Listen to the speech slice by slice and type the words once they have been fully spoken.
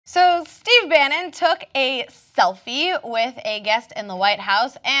So Steve Bannon took a selfie with a guest in the White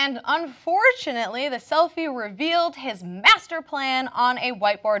House, and unfortunately, the selfie revealed his master plan on a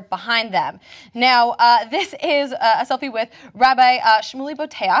whiteboard behind them. Now, this is a selfie with Rabbi Shmuley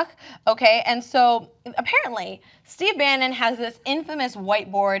Boteach, okay? And so apparently, Steve Bannon has this infamous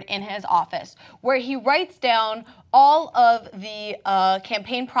whiteboard in his office where he writes down all of the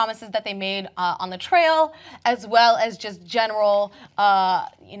campaign promises that they made on the trail, as well as just general,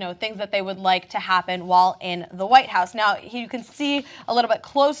 things that they would like to happen while in the White House. Now, you can see a little bit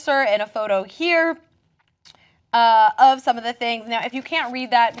closer in a photo here of some of the things. Now, if you can't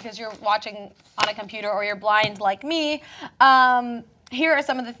read that because you're watching on a computer or you're blind like me, here are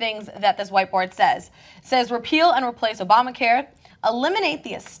some of the things that this whiteboard says. It says repeal and replace Obamacare, eliminate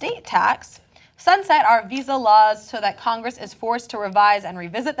the estate tax, sunset our visa laws so that Congress is forced to revise and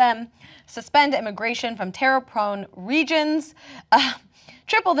revisit them, suspend immigration from terror-prone regions,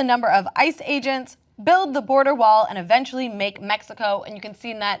 triple the number of ICE agents, build the border wall, and eventually make Mexico, and you can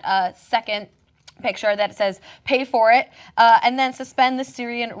see in that second picture that it says pay for it, and then suspend the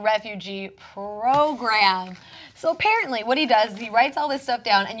Syrian refugee program. So apparently what he does is he writes all this stuff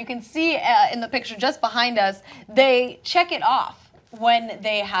down, and you can see in the picture just behind us, they check it off when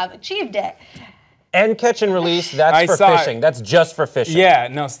they have achieved it. And catch and release, that's for fishing. That's just for fishing. Yeah,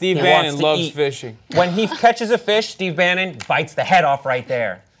 no, Steve Bannon loves fishing. When he catches a fish, Steve Bannon bites the head off right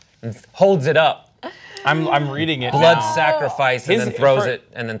there and holds it up. I'm reading it Blood now. sacrifice and then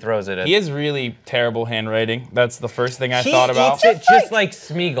throws it in. He has really terrible handhandwriting. That's the first thing I thought about. He eats it just like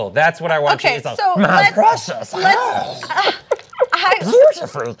Smeagol. That's what I want to eat. So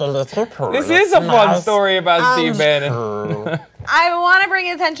This is a fun story about Steve Bannon. I want to bring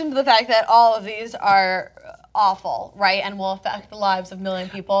attention to the fact that all of these are awful, right, and will affect the lives of a million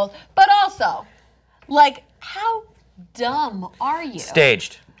people. But also, like, how dumb are you?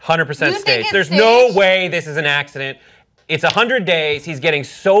 Staged. 100% staged. There's no way this is an accident. It's 100 days. He's getting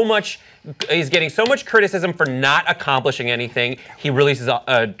so much criticism for not accomplishing anything. He releases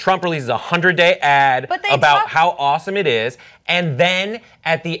Trump releases a 100-day ad about how awesome it is, and then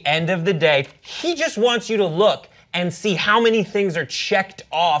at the end of the day, he just wants you to look and see how many things are checked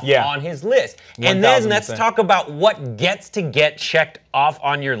off on his list. 1,000%. And then let's talk about what gets to get checked off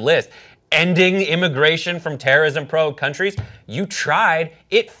on your list. Ending immigration from terrorism-prone countries. You tried.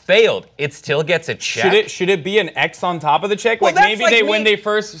 It failed. It still gets a check. Should it be an X on top of the check? Well, like maybe when they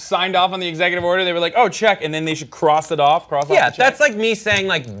first signed off on the executive order, they were like, oh, check, and then they should cross it off. Yeah, that's like me saying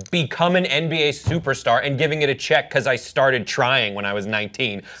like become an NBA superstar and giving it a check because I started trying when I was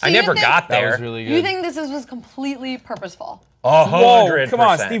 19. So I never got there. That was really good. You think this was completely purposeful? 100%. Come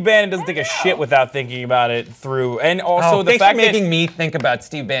on, Steve Bannon doesn't take a shit without thinking about it through, and also the fact that making me think about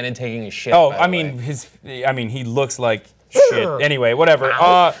Steve Bannon taking a shit. Oh, I mean, he looks like shit. Anyway, whatever.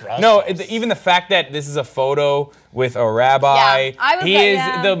 No, even the fact that this is a photo with a rabbi,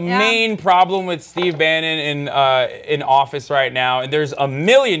 the main problem with Steve Bannon in office right now. And there's a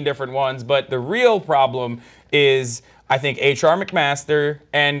million different ones, but the real problem is, I think, H.R. McMaster,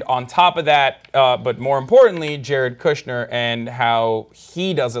 and on top of that, but more importantly, Jared Kushner, and how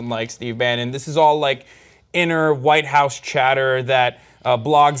he doesn't like Steve Bannon. This is all like inner White House chatter that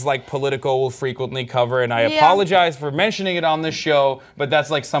blogs like Politico will frequently cover, and I apologize for mentioning it on this show, but that's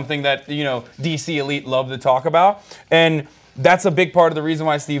like something that, DC elite love to talk about. And that's a big part of the reason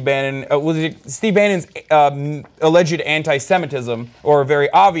why Steve Bannon's alleged anti-Semitism, or very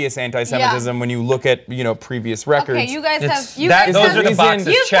obvious anti-Semitism, when you look at previous records. Okay, you guys have those are the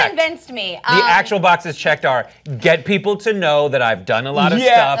boxes checked. You've convinced me. The actual boxes checked are get people to know that I've done a lot of stuff.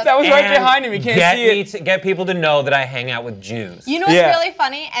 Yeah, that was right behind him. You can't see it. Get people to know that I hang out with Jews. You know what's really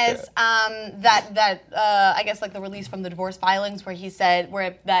funny is I guess like the release from the divorce filings where he said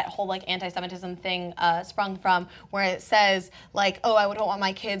that whole like anti-Semitism thing sprung from, where it says like, oh, I wouldn't want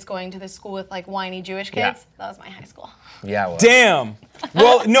my kids going to this school with like whiny Jewish kids. Yeah. That was my high school. Yeah. Well. Damn.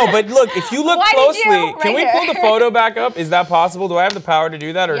 Well, no, but look, if you look closely, can we pull the photo back up? Is that possible? Do I have the power to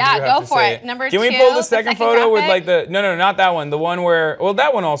do that, or do you have go to for say it. Number Can 2, we pull the second photo with like the no, not that one. The one where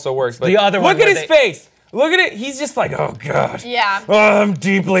that one also works. But the other one. Look at his face. Look at it. He's just like, oh God. Yeah. Oh, I'm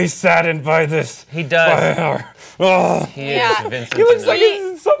deeply saddened by this. He does. Oh. He is Vincent. He looks like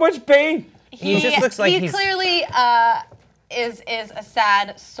he's in so much pain. He just looks like he clearly is a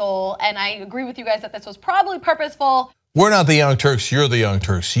sad soul, and I agree with you guys that this was probably purposeful. We're not the Young Turks, you're the Young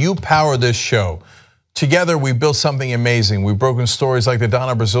Turks. You power this show. Together, we built something amazing. We've broken stories like the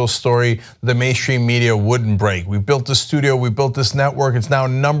Donna Brazil story the mainstream media wouldn't break. We built the studio, we built this network. It's now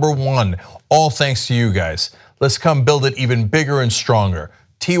 #1, all thanks to you guys. Let's come build it even bigger and stronger.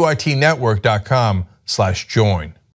 TYTnetwork.com/join.